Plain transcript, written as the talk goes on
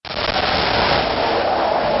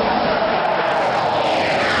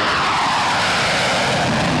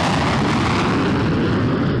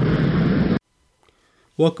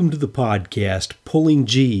Welcome to the podcast, Pulling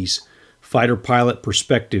G's, Fighter Pilot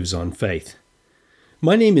Perspectives on Faith.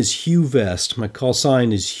 My name is Hugh Vest. My call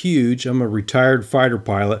sign is Huge. I'm a retired fighter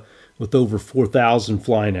pilot with over 4,000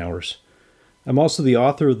 flying hours. I'm also the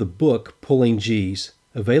author of the book, Pulling G's,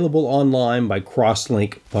 available online by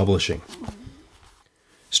Crosslink Publishing.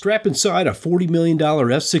 Strap inside a $40 million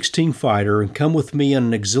F-16 fighter and come with me on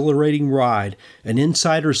an exhilarating ride, an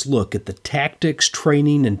insider's look at the tactics,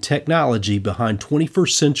 training, and technology behind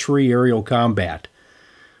 21st century aerial combat.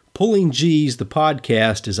 Pulling G's, the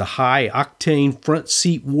podcast, is a high-octane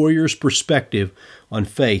front-seat warrior's perspective on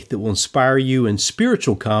faith that will inspire you in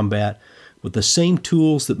spiritual combat with the same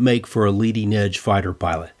tools that make for a leading-edge fighter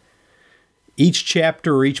pilot. Each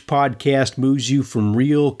chapter or each podcast moves you from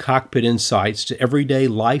real cockpit insights to everyday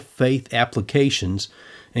life faith applications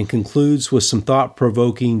and concludes with some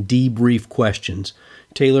thought-provoking debrief questions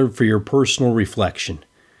tailored for your personal reflection.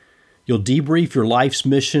 You'll debrief your life's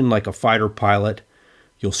mission like a fighter pilot.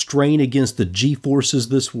 You'll strain against the G-forces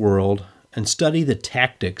of this world and study the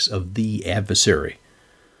tactics of the adversary.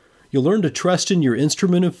 You'll learn to trust in your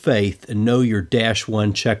instrument of faith and know your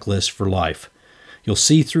 -1 checklist for life. You'll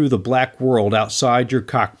see through the black world outside your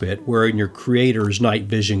cockpit wearing your Creator's night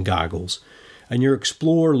vision goggles, and you'll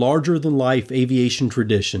explore larger-than-life aviation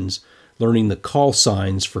traditions, learning the call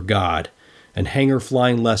signs for God and hangar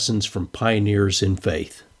flying lessons from pioneers in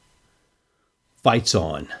faith. Fights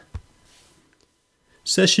on.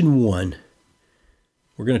 Session 1.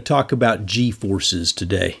 We're going to talk about G-forces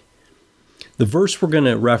today. The verse we're going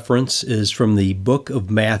to reference is from the book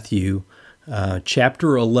of Matthew,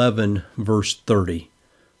 chapter 11, verse 30.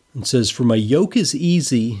 It says, "For my yoke is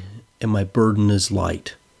easy and my burden is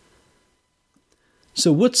light."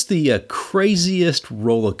 So what's the craziest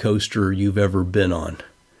roller coaster you've ever been on?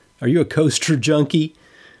 Are you a coaster junkie?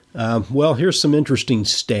 Well, here's some interesting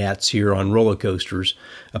stats here on roller coasters.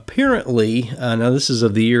 Apparently, now this is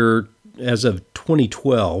of the year as of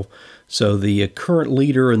 2012, so the current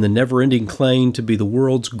leader in the never-ending claim to be the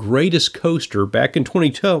world's greatest coaster back in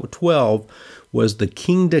 2012 was the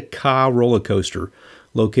Kingda Ka roller coaster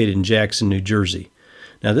located in Jackson, New Jersey.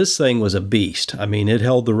 Now, this thing was a beast. I mean, it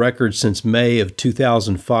held the record since May of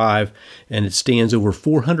 2005, and it stands over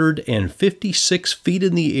 456 feet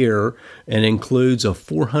in the air and includes a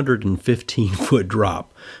 415-foot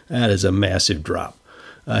drop. That is a massive drop.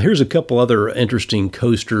 Here's a couple other interesting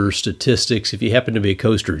coaster statistics if you happen to be a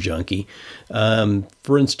coaster junkie.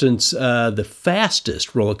 For instance, the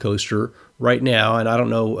fastest roller coaster right now, and I don't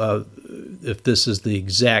know if this is the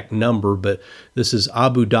exact number, but this is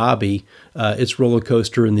Abu Dhabi. Its roller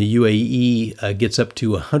coaster in the UAE gets up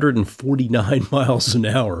to 149 miles an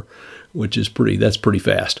hour, which is that's pretty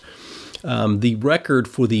fast. The record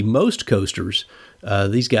for the most coasters,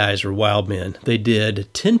 these guys are wild men. They did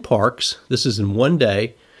 10 parks, this is in one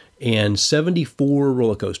day, and 74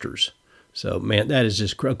 roller coasters. So, man, that is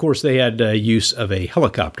just, of course, they had use of a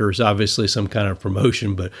helicopter. It's obviously some kind of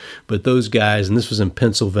promotion, but those guys, and this was in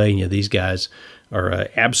Pennsylvania, these guys are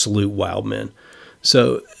absolute wild men.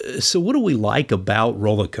 So what do we like about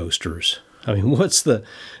roller coasters? I mean, what's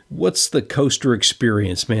the coaster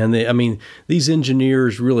experience, man? These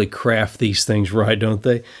engineers really craft these things right, don't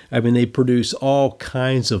they? I mean, they produce all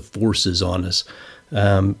kinds of forces on us.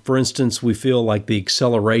 For instance, we feel like the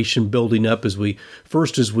acceleration building up as we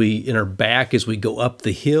in our back as we go up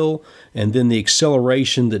the hill, and then the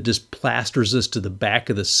acceleration that just plasters us to the back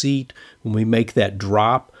of the seat when we make that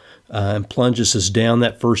drop. And plunges us down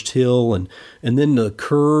that first hill, and then the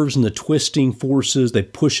curves and the twisting forces, they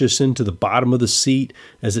push us into the bottom of the seat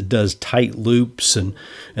as it does tight loops, and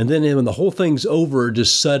then when the whole thing's over, it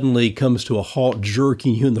just suddenly comes to a halt,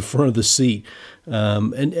 jerking you in the front of the seat.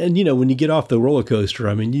 And you know, when you get off the roller coaster,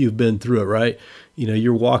 I mean, you've been through it, right? You know,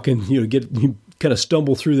 you're walking, you kind of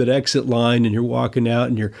stumble through that exit line, and you're walking out,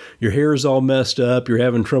 and your hair is all messed up, you're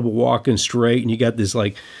having trouble walking straight, and you got this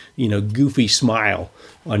goofy smile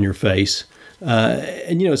on your face.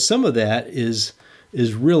 And some of that is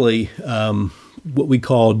really what we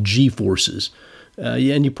call G-forces.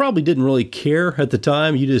 And you probably didn't really care at the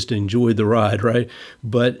time. You just enjoyed the ride, right?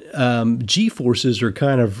 But G-forces are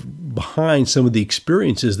kind of behind some of the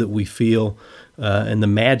experiences that we feel and the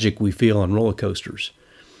magic we feel on roller coasters.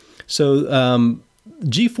 So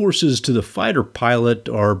G-forces to the fighter pilot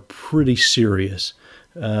are pretty serious.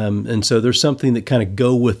 And so there's something that kind of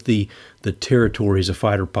go with the territory as a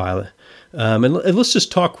fighter pilot. And let's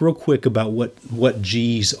just talk real quick about what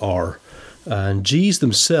G's are. G's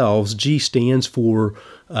themselves, G stands for,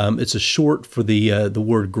 it's a short for the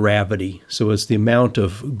word gravity. So it's the amount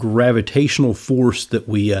of gravitational force that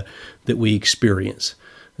we experience.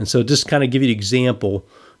 And so just kind of give you an example,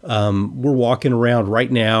 we're walking around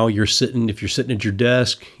right now. If you're sitting at your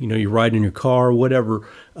desk, you're riding in your car, whatever,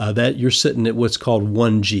 that you're sitting at what's called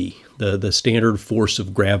 1G, the standard force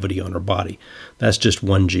of gravity on our body. That's just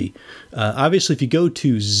 1G. Obviously, if you go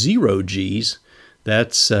to 0Gs,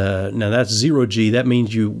 that's 0G. That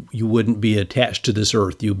means you wouldn't be attached to this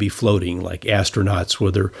Earth. You'll be floating like astronauts,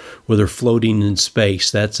 where they're floating in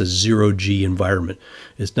space. That's a 0G environment.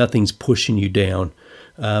 Nothing's pushing you down.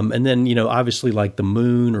 And then, obviously like the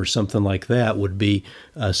moon or something like that would be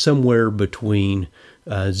somewhere between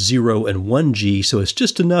 0 and 1G. So it's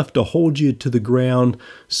just enough to hold you to the ground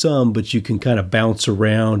some, but you can kind of bounce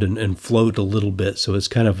around and float a little bit. So it's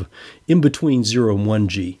kind of in between 0 and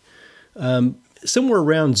 1G. Somewhere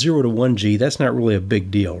around 0 to 1G, that's not really a big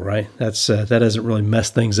deal, right? That doesn't really mess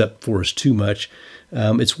things up for us too much.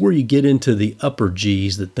 It's where you get into the upper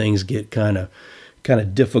Gs that things get kind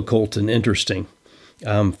of difficult and interesting.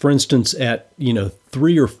 For instance, at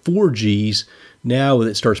 3 or 4 Gs, now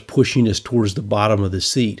it starts pushing us towards the bottom of the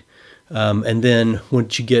seat. And then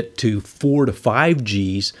once you get to 4 to 5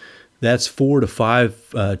 Gs, that's 4 to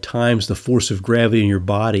 5 times the force of gravity in your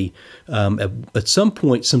body. At some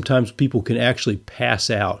point, sometimes people can actually pass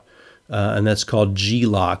out, and that's called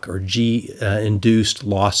G-LOC, or G-induced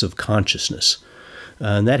loss of consciousness.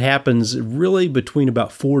 And that happens really between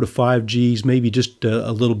about 4 to 5 Gs, maybe just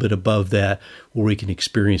a little bit above that, where we can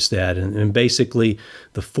experience that. And basically,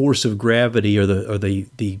 the force of gravity, or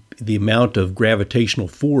the amount of gravitational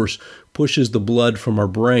force, pushes the blood from our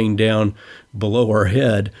brain down below our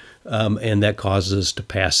head, and that causes us to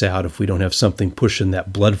pass out if we don't have something pushing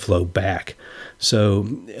that blood flow back. So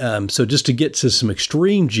just to get to some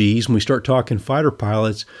extreme Gs, when we start talking fighter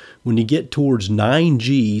pilots, when you get towards 9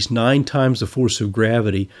 Gs, 9 times the force of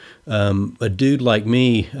gravity, a dude like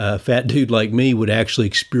me, a fat dude like me, would actually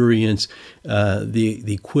experience the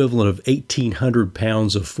equivalent of 1,800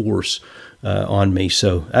 pounds of force on me.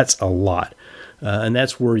 So that's a lot. And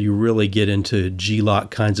that's where you really get into G-LOC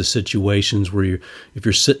kinds of situations where if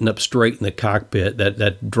you're sitting up straight in the cockpit,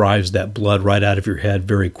 that drives that blood right out of your head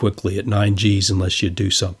very quickly at 9 Gs unless you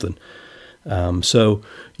do something.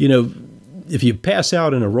 If you pass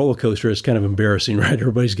out in a roller coaster, it's kind of embarrassing, right?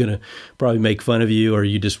 Everybody's going to probably make fun of you, or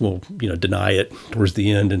you just will, deny it towards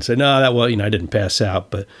the end and say, no, I didn't pass out.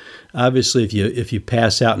 But obviously, if you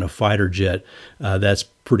pass out in a fighter jet, that's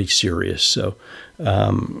pretty serious. So,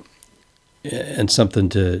 and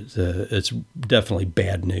something it's definitely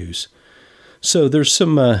bad news. So there's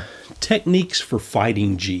some techniques for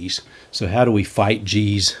fighting Gs. So how do we fight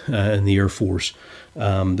Gs in the Air Force?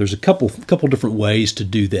 There's a couple different ways to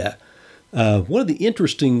do that. One of the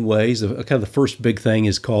interesting ways, kind of the first big thing,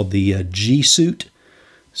 is called the G suit.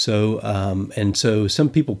 So some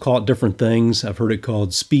people call it different things. I've heard it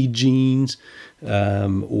called speed jeans,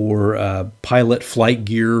 or pilot flight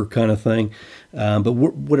gear kind of thing. But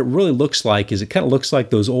what it really looks like is it kind of looks like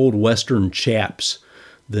those old Western chaps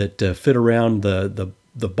that fit around the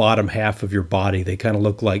bottom half of your body. They kind of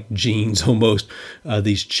look like jeans almost,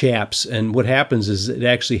 these chaps. And what happens is it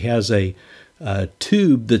actually has a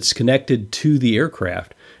tube that's connected to the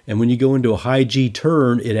aircraft. And when you go into a high G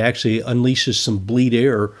turn, it actually unleashes some bleed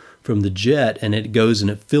air from the jet, and it goes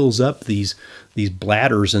and it fills up these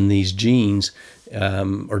bladders in these jeans,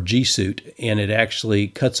 or G suit, and it actually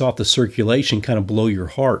cuts off the circulation kind of below your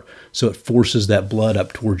heart, so it forces that blood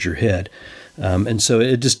up towards your head. And so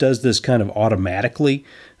it just does this kind of automatically,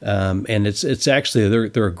 and it's actually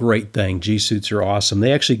they're a great thing. G suits are awesome.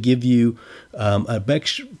 They actually give you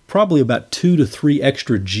probably about 2 to 3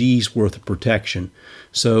 extra Gs worth of protection.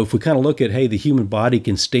 So if we kind of look at, hey, the human body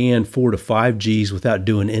can stand 4 to 5 Gs without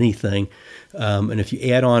doing anything. And if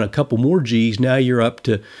you add on a couple more Gs, now you're up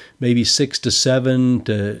to maybe 6 to 7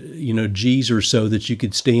 Gs or so that you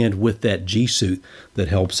could stand with that G suit. That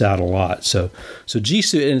helps out a lot. So G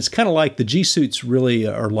suit, and it's kind of like the G suits really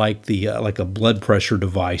are like like a blood pressure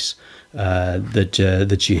device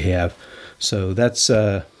that you have. So that's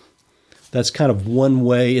kind of one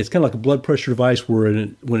way. It's kind of like a blood pressure device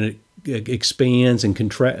when it expands and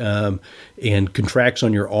contracts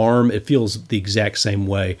on your arm, it feels the exact same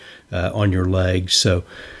way on your legs. So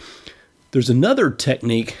there's another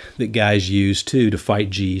technique that guys use too to fight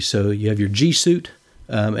Gs. So you have your G suit,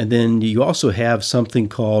 and then you also have something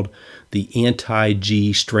called the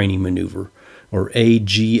anti-G straining maneuver, or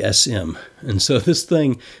AGSM. And so this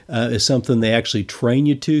thing is something they actually train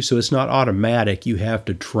you to, so it's not automatic. You have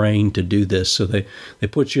to train to do this. So they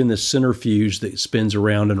put you in this centrifuge that spins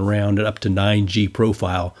around and around at up to 9G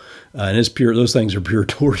profile, and it's pure. Those things are pure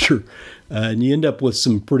torture. And you end up with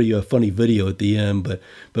some pretty funny video at the end.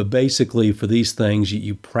 But basically, for these things,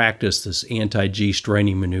 you practice this anti-G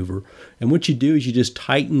straining maneuver. And what you do is you just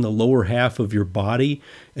tighten the lower half of your body,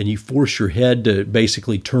 and you force your head to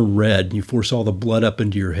basically turn red. And you force all the blood up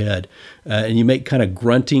into your head. And you make kind of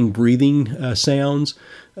grunting, breathing sounds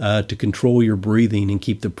to control your breathing and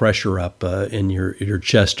keep the pressure up in your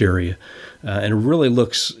chest area. And it really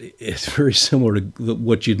it's very similar to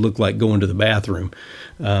what you'd look like going to the bathroom.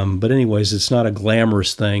 But anyways, it's not a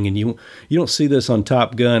glamorous thing. And you don't see this on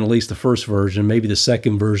Top Gun, at least the first version. Maybe the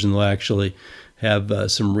second version will actually have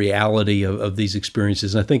some reality of these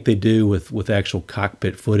experiences. And I think they do with actual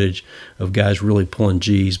cockpit footage of guys really pulling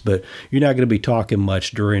Gs. But you're not going to be talking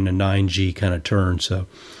much during a 9G kind of turn. So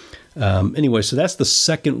anyway, so that's the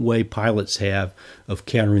second way pilots have of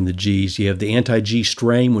countering the Gs. You have the anti-G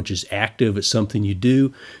strain, which is active. It's something you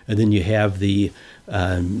do. And then you have the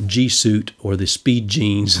G suit or the speed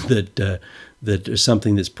genes that is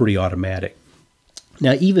something that's pretty automatic.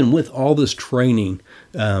 Now, even with all this training,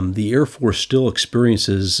 the Air Force still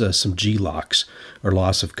experiences some G locks or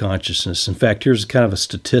loss of consciousness. In fact, here's kind of a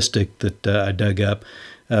statistic that I dug up.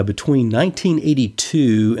 Between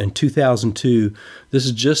 1982 and 2002, this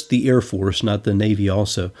is just the Air Force, not the Navy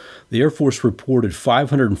also, the Air Force reported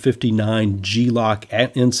 559 G-lock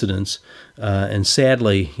incidents, and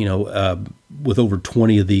sadly, with over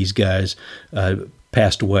 20 of these guys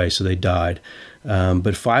passed away, so they died.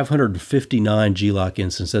 But 559 G-lock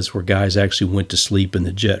incidents, that's where guys actually went to sleep in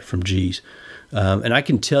the jet from Gs. And I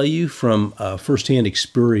can tell you from firsthand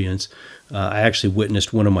experience, I actually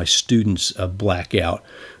witnessed one of my students black out.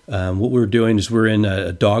 What we were doing is we're in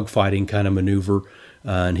a dogfighting kind of maneuver,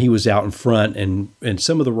 and he was out in front. And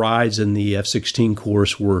some of the rides in the F-16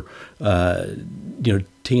 course were,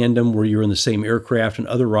 tandem, where you're in the same aircraft, and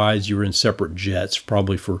other rides you were in separate jets,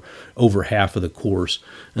 probably for over half of the course.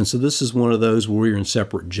 And so this is one of those where we were in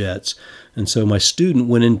separate jets. And so my student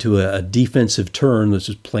went into a defensive turn, this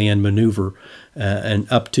is planned maneuver, and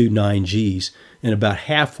up to 9 Gs. And about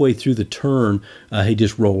halfway through the turn, he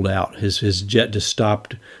just rolled out. His jet just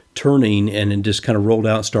stopped turning and then just kind of rolled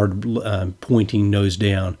out and started pointing nose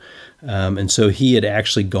down. And so he had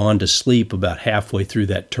actually gone to sleep about halfway through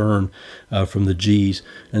that turn from the Gs.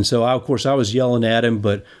 And so, of course, I was yelling at him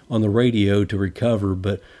but on the radio to recover.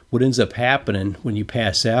 But what ends up happening when you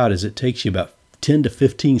pass out is it takes you about 10 to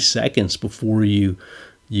 15 seconds before you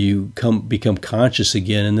become conscious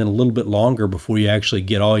again, and then a little bit longer before you actually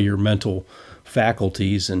get all your mental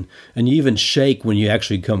faculties, and you even shake when you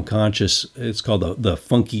actually become conscious. It's called the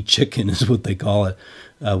funky chicken is what they call it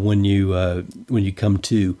when you come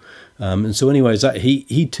to. And so anyways,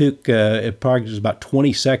 he took it probably was about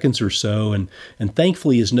 20 seconds or so, and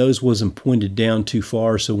thankfully his nose wasn't pointed down too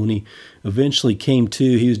far. So when he eventually came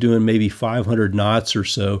to, he was doing maybe 500 knots or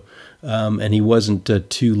so, and he wasn't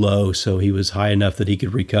too low, so he was high enough that he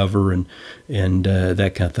could recover and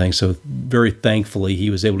that kind of thing. So very thankfully he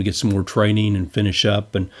was able to get some more training and finish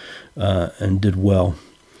up and did well.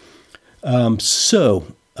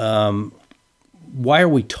 Why are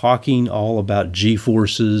we talking all about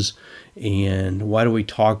G-forces, and why do we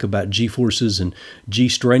talk about G-forces and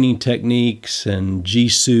G-straining techniques and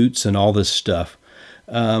G-suits and all this stuff?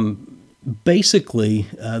 Basically,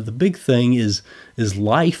 the big thing is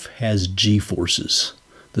life has G-forces.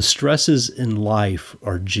 The stresses in life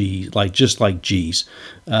are just like G's.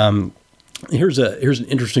 Here's an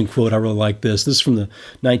interesting quote. I really like this. This is from the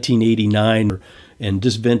 1989, and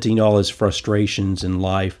just venting all his frustrations in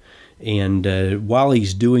life. And while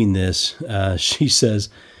he's doing this, she says,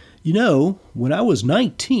 when I was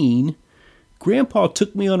 19, Grandpa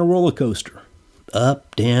took me on a roller coaster.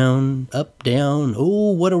 Up, down,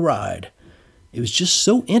 oh, what a ride. It was just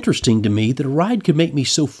so interesting to me that a ride could make me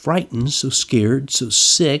so frightened, so scared, so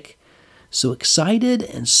sick, so excited,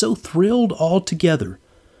 and so thrilled all together.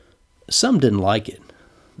 Some didn't like it.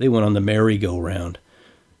 They went on the merry-go-round.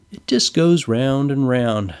 It just goes round and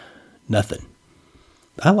round. Nothing.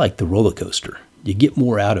 I like the roller coaster. You get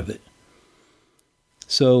more out of it.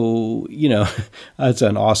 So, that's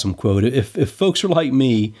an awesome quote. If folks are like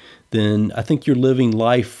me, then I think you're living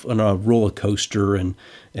life on a roller coaster and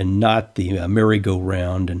not the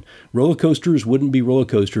merry-go-round. And roller coasters wouldn't be roller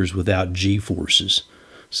coasters without G-forces.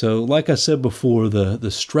 So, like I said before,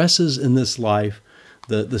 the stresses in this life,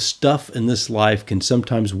 the stuff in this life can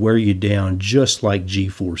sometimes wear you down just like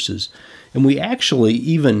G-forces. And we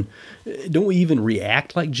actually don't we even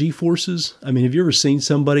react like G-forces? I mean, have you ever seen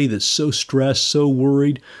somebody that's so stressed, so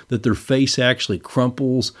worried that their face actually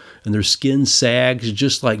crumples and their skin sags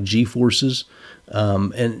just like G-forces?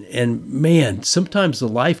 And man, sometimes the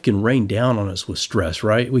life can rain down on us with stress,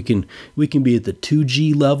 right? We can be at the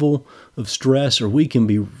 2G level of stress, or we can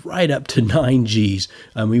be right up to 9Gs.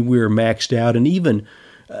 I mean, we're maxed out, and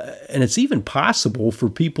and it's even possible for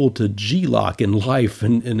people to G-lock in life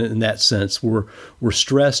in that sense, where we're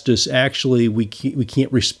stressed is actually, we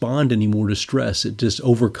can't respond anymore to stress. It just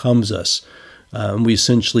overcomes us. We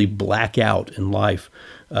essentially black out in life.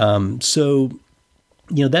 So,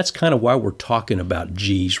 that's kind of why we're talking about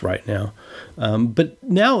G's right now. But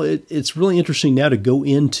now it's really interesting now to go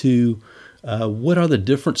into what are the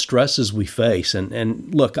different stresses we face.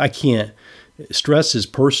 And look, stress is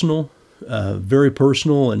personal. Very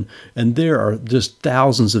personal, and there are just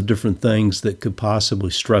thousands of different things that could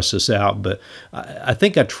possibly stress us out. But I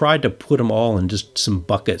think I tried to put them all in just some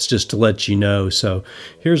buckets just to let you know. So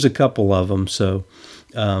here's a couple of them. So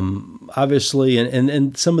obviously,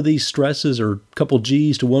 and some of these stresses are a couple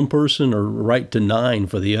G's to one person or right to 9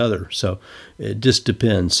 for the other. So it just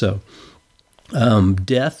depends. So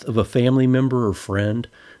death of a family member or friend.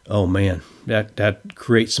 Oh man, that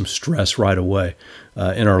creates some stress right away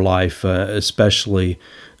in our life, especially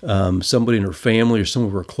somebody in our family or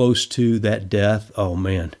someone we're close to, that death. Oh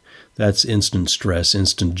man, that's instant stress,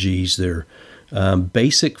 instant G's there.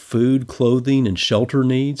 Basic food, clothing, and shelter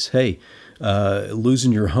needs. Hey,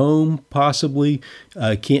 losing your home, possibly,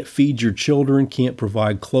 can't feed your children, can't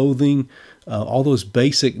provide clothing. All those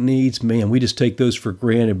basic needs, man, we just take those for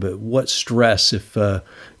granted. But what stress if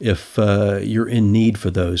you're in need for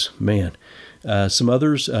those, man. Some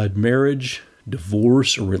others, marriage,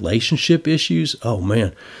 divorce, or relationship issues. Oh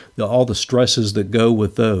man, all the stresses that go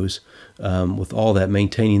with those, with all that,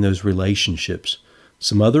 maintaining those relationships.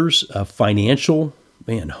 Some others, financial,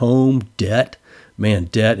 man, home, debt. Man,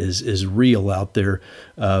 debt is real out there.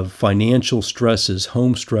 Financial stresses,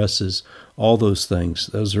 home stresses, all those things.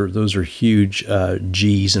 Those are huge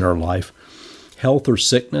G's in our life. Health or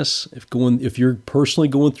sickness. If you're personally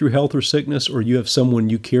going through health or sickness, or you have someone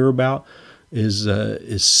you care about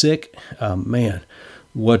is sick, man,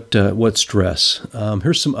 what stress.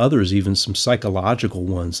 Here's some others, even some psychological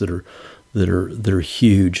ones that are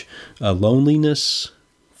huge. Loneliness,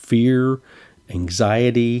 fear,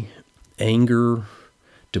 anxiety, anger,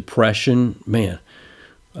 depression. Man,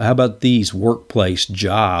 how about these? Workplace,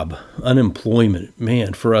 job, unemployment.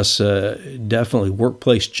 Man, for us, definitely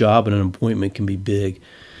workplace, job, and unemployment can be big.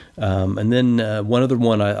 And then one other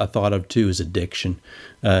one I thought of too is addiction.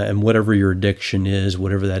 And whatever your addiction is,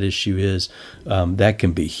 whatever that issue is, that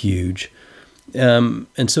can be huge. And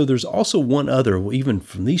so there's also one other, even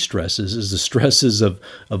from these stresses, is the stresses of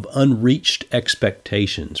unreached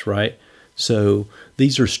expectations, right? So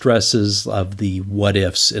these are stresses of the what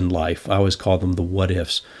ifs in life. I always call them the what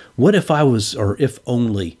ifs. What if I was, or if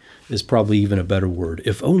only is probably even a better word.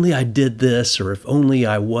 If only I did this, or if only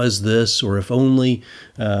I was this, or if only,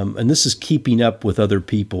 and this is keeping up with other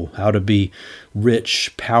people, how to be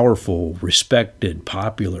rich, powerful, respected,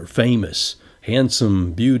 popular, famous,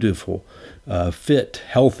 handsome, beautiful, fit,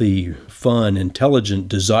 healthy, fun, intelligent,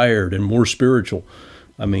 desired, and more spiritual.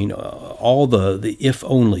 I mean, all the if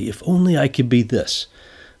only I could be this.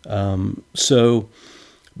 So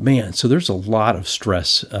there's a lot of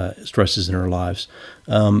stresses in our lives.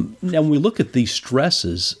 Now, when we look at these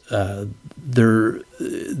stresses, the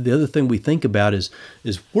other thing we think about is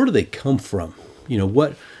where do they come from?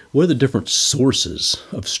 What are the different sources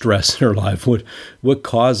of stress in our life? What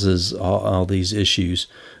causes all these issues?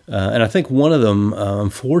 And I think one of them,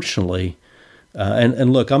 unfortunately,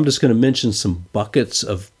 and look, I'm just going to mention some buckets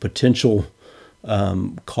of potential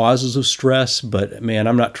causes of stress, but man,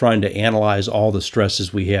 I'm not trying to analyze all the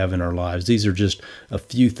stresses we have in our lives. These are just a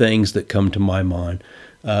few things that come to my mind.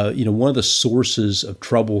 One of the sources of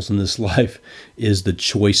troubles in this life is the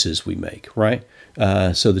choices we make, right?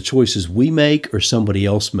 So the choices we make or somebody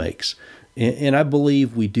else makes. And I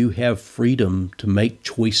believe we do have freedom to make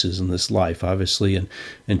choices in this life, obviously,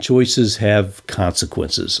 and choices have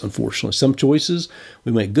consequences, unfortunately. Some choices,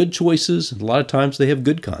 we make good choices, and a lot of times they have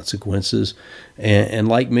good consequences. And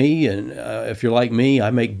like me, and if you're like me,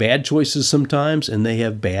 I make bad choices sometimes, and they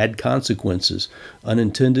have bad consequences,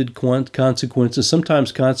 unintended consequences.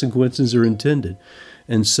 Sometimes consequences are intended.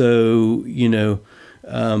 And so,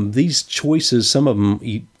 these choices, some of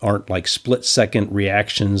them aren't like split-second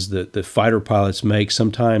reactions that the fighter pilots make.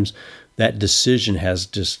 Sometimes that decision has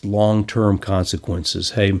just long-term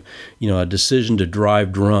consequences. Hey, a decision to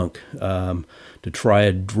drive drunk, to try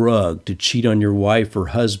a drug, to cheat on your wife or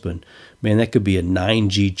husband. Man, that could be a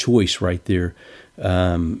 9G choice right there.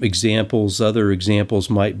 Other examples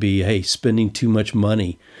might be, hey, spending too much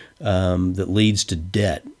money that leads to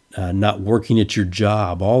debt. not working at your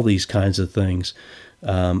job, all these kinds of things.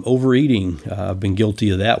 Overeating, I've been guilty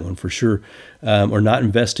of that one for sure, or not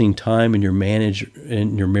investing time in your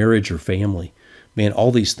marriage or family. Man,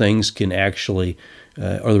 all these things can actually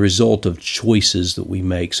are the result of choices that we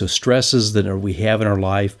make. So stresses that we have in our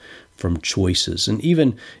life from choices. And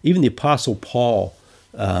even the Apostle Paul,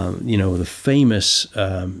 the famous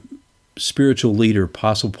spiritual leader,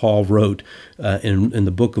 Apostle Paul, wrote in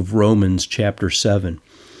the book of Romans chapter 7.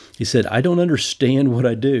 He said, I don't understand what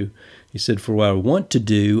I do. He said, for what I want to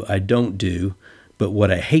do, I don't do, but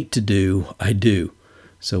what I hate to do, I do.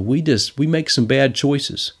 So we make some bad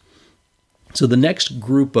choices. So the next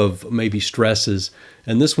group of maybe stresses,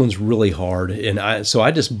 and this one's really hard, and I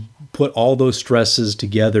just put all those stresses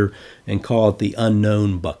together and call it the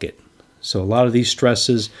unknown bucket. So a lot of these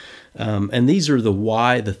stresses, and these are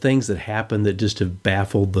the things that happen that just have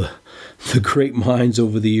baffled the great minds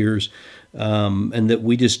over the years, and that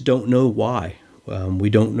we just don't know why. We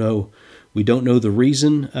don't know the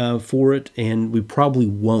reason for it, and we probably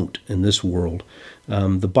won't in this world.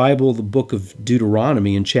 The Bible, the book of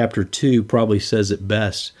Deuteronomy in chapter 2 probably says it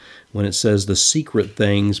best when it says the secret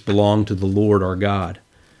things belong to the Lord our God.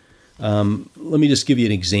 Let me just give you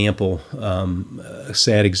an example, a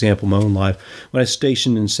sad example in my own life. When I was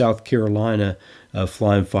stationed in South Carolina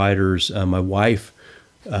flying fighters, my wife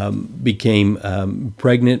became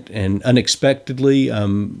pregnant, and unexpectedly,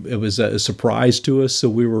 it was a surprise to us. So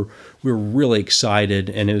we were really excited,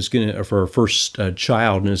 and it was for our first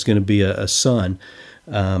child, and it was going to be a son.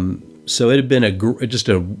 So it had been just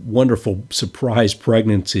a wonderful surprise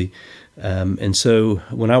pregnancy. And so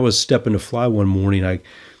when I was stepping to fly one morning,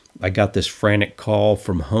 I got this frantic call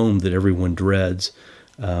from home that everyone dreads.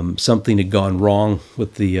 Something had gone wrong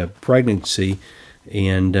with the pregnancy,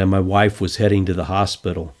 and my wife was heading to the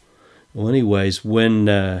hospital. Well, anyways,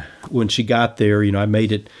 when she got there, I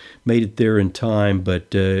made it there in time, but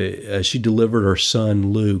she delivered our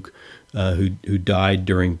son Luke, who died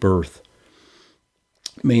during birth.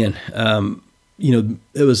 Man,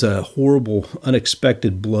 it was a horrible,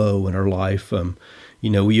 unexpected blow in our life.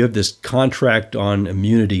 You have this contract on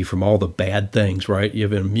immunity from all the bad things, right? You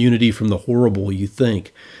have immunity from the horrible, you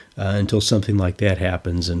think, until something like that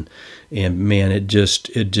happens, and man, it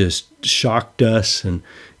just shocked us, and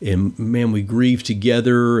man, we grieved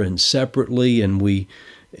together and separately, and we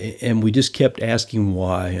just kept asking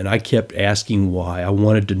why, and I kept asking why. I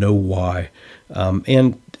wanted to know why,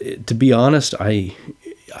 and to be honest, I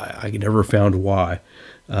never found why.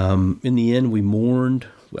 In the end, we mourned.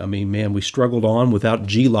 I mean, man, we struggled on without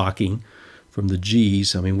G-locking from the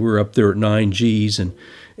G's. I mean, we were up there at 9 G's,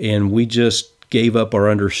 and we just gave up our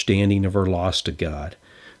understanding of our loss to God.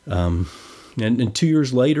 And 2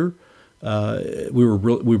 years later, we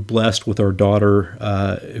were blessed with our daughter,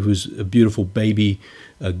 who's a beautiful baby,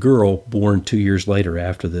 a girl born 2 years later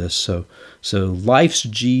after this. So life's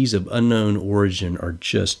G's of unknown origin are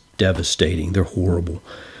just devastating. They're horrible.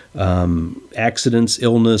 Accidents,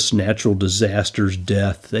 illness, natural disasters,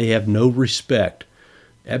 death, they have no respect,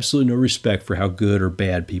 absolutely no respect for how good or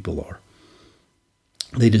bad people are.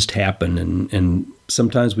 They just happen, and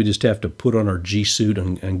sometimes we just have to put on our G suit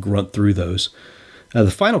and grunt through those.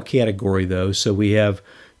 The final category, though, so we have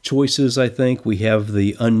choices, I think. We have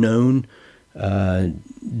the unknown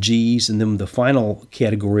G's, and then the final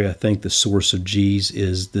category, I think, the source of G's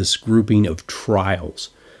is this grouping of trials.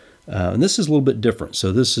 And this is a little bit different.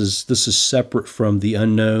 So this is separate from the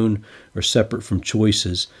unknown, or separate from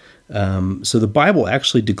choices. So the Bible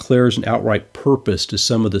actually declares an outright purpose to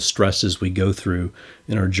some of the stresses we go through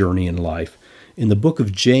in our journey in life. In the book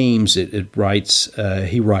of James, he writes,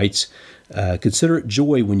 consider it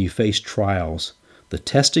joy when you face trials. The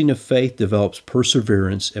testing of faith develops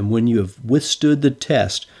perseverance, and when you have withstood the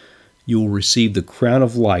test, you will receive the crown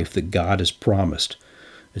of life that God has promised.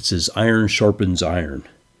 It says, iron sharpens iron.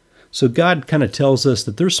 So God kind of tells us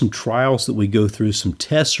that there's some trials that we go through, some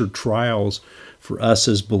tests or trials for us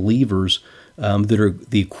as believers that are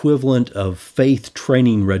the equivalent of faith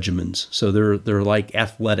training regimens. So they're like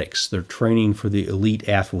athletics. They're training for the elite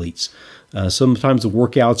athletes. Sometimes the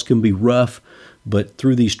workouts can be rough, but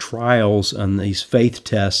through these trials and these faith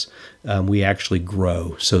tests, we actually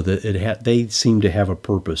grow. So that they seem to have a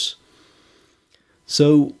purpose.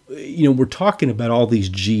 So we're talking about all these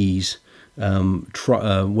G's.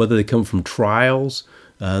 Whether they come from trials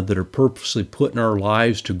that are purposely put in our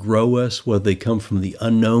lives to grow us, whether they come from the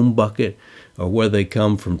unknown bucket, or whether they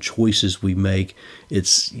come from choices we make.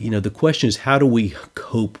 It's, the question is, how do we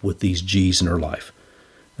cope with these G's in our life?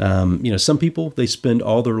 Some people, they spend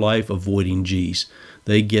all their life avoiding G's.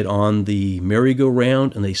 They get on the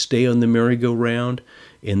merry-go-round and they stay on the merry-go-round,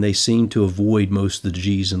 and they seem to avoid most of the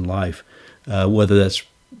G's in life, whether that's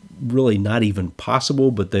really not even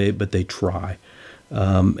possible, but they try.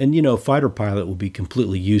 And fighter pilot would be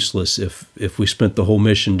completely useless if we spent the whole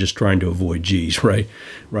mission just trying to avoid G's, right?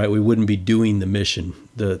 Right? We wouldn't be doing the mission.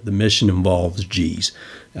 The mission involves G's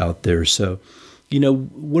out there. So,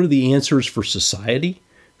 what are the answers for society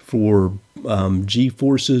for G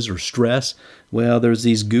forces or stress? Well, there's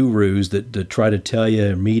these gurus that try to tell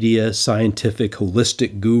you, media, scientific,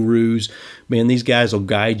 holistic gurus. Man, these guys will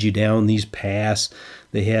guide you down these paths.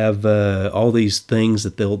 They have all these things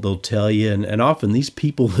that they'll tell you, and often these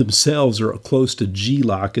people themselves are close to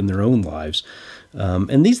G-lock in their own lives.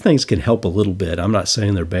 And these things can help a little bit. I'm not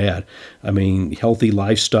saying they're bad. I mean, healthy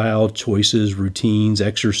lifestyle choices, routines,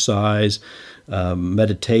 exercise,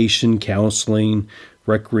 meditation, counseling,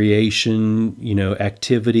 recreation,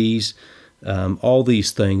 activities, all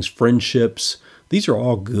these things, friendships. These are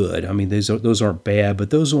all good. I mean, those aren't bad, but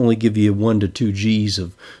those only give you 1 to 2 G's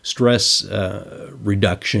of stress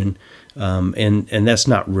reduction, and that's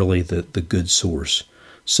not really the good source.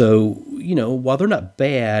 So, while they're not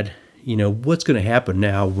bad, what's going to happen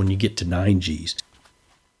now when you get to 9 G's?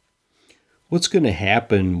 What's going to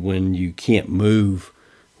happen when you can't move,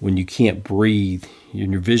 when you can't breathe,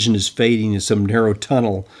 and your vision is fading in some narrow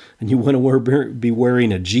tunnel, and you want to be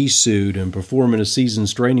wearing a G suit and performing a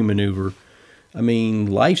season's training maneuver? I mean,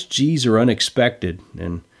 life's G's are unexpected.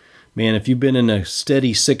 And man, if you've been in a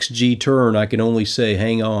steady 6G turn, I can only say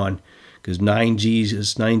hang on, because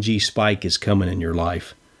 9G spike is coming in your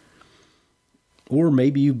life. Or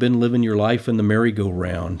maybe you've been living your life in the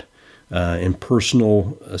merry-go-round, in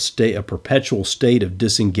a perpetual state of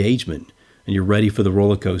disengagement, and you're ready for the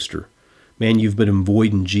roller coaster. Man, you've been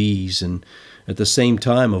avoiding G's and at the same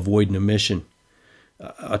time avoiding a mission.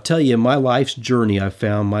 I'll tell you, in my life's journey, I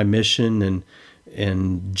found my mission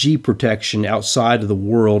and G protection outside of the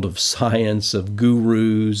world of science, of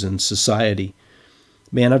gurus, and society.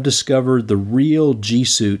 Man, I've discovered the real G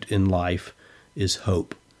suit in life is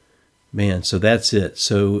hope. Man, so that's it.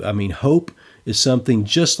 So, I mean, hope is something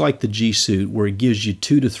just like the G suit, where it gives you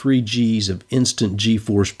 2 to 3 G's of instant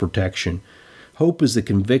G-force protection. Hope is the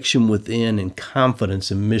conviction within and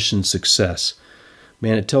confidence in mission success.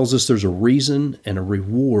 Man, it tells us there's a reason and a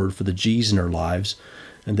reward for the G's in our lives,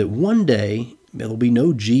 and that one day there'll be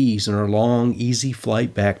no G's in our long, easy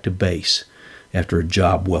flight back to base after a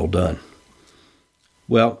job well done.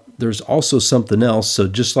 Well, there's also something else. So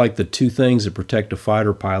just like the 2 things that protect a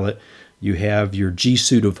fighter pilot, you have your G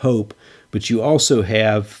suit of hope, but you also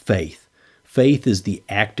have faith. Faith is the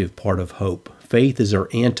active part of hope. Faith is our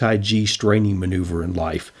anti-G straining maneuver in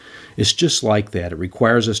life. It's just like that. It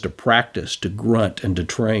requires us to practice, to grunt, and to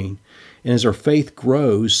train. And as our faith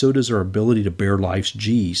grows, so does our ability to bear life's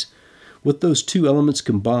G's. With those 2 elements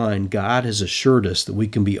combined, God has assured us that we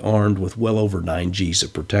can be armed with well over 9 G's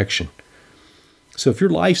of protection. So if your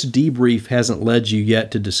life's debrief hasn't led you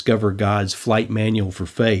yet to discover God's flight manual for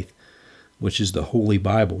faith, which is the Holy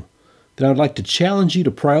Bible, then I'd like to challenge you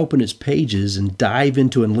to pry open its pages and dive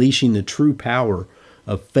into unleashing the true power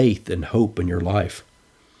of faith and hope in your life.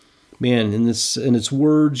 Man, in its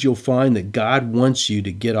words, you'll find that God wants you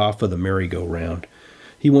to get off of the merry-go-round.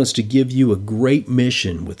 He wants to give you a great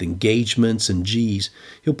mission with engagements and G's.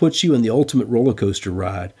 He'll put you in the ultimate roller coaster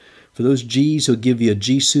ride. For those G's, he'll give you a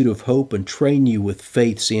G suit of hope and train you with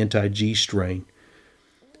faith's anti-G strain.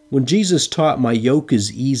 When Jesus taught, "My yoke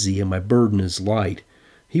is easy and my burden is light,"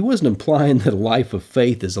 he wasn't implying that a life of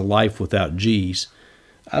faith is a life without G's.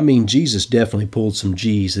 I mean, Jesus definitely pulled some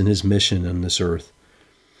G's in his mission on this earth.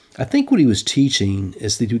 I think what he was teaching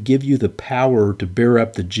is that he would give you the power to bear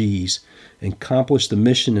up the G's and accomplish the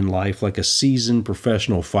mission in life like a seasoned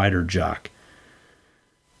professional fighter jock.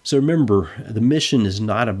 So remember, the mission is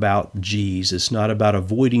not about G's. It's not about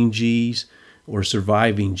avoiding G's or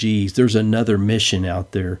surviving G's. There's another mission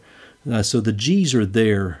out there. So the G's are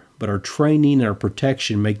there, but our training and our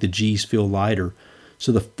protection make the G's feel lighter.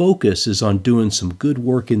 So the focus is on doing some good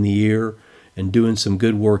work in the air and doing some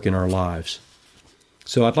good work in our lives.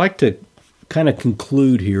 So I'd like to kind of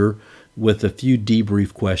conclude here with a few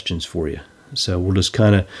debrief questions for you. So we'll just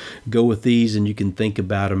kind of go with these and you can think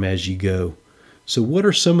about them as you go. So what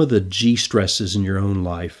are some of the G stresses in your own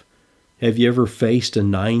life? Have you ever faced a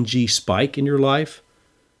 9G spike in your life?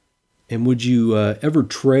 And would you ever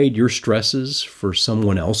trade your stresses for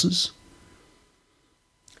someone else's?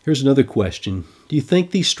 Here's another question. Do you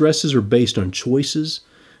think these stresses are based on choices,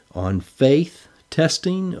 on faith,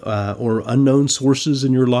 testing, or unknown sources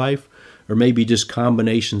in your life, or maybe just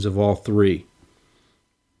combinations of all 3?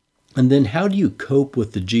 And then how do you cope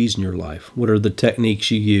with the G's in your life? What are the techniques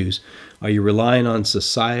you use? Are you relying on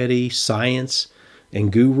society, science,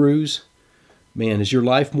 and gurus. Man, is your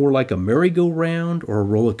life more like a merry-go-round or a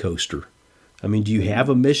roller coaster? I mean, do you have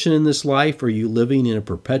a mission in this life, or are you living in a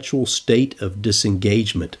perpetual state of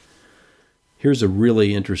disengagement? Here's a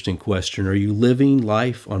really interesting question. Are you living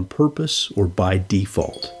life on purpose or by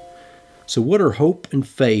default? So what are hope and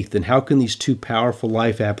faith, and how can these two powerful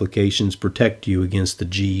life applications protect you against the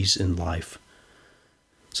G's in life?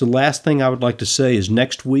 So last thing I would like to say is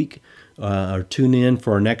next week, or tune in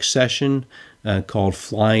for our next session called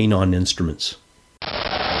Flying on Instruments.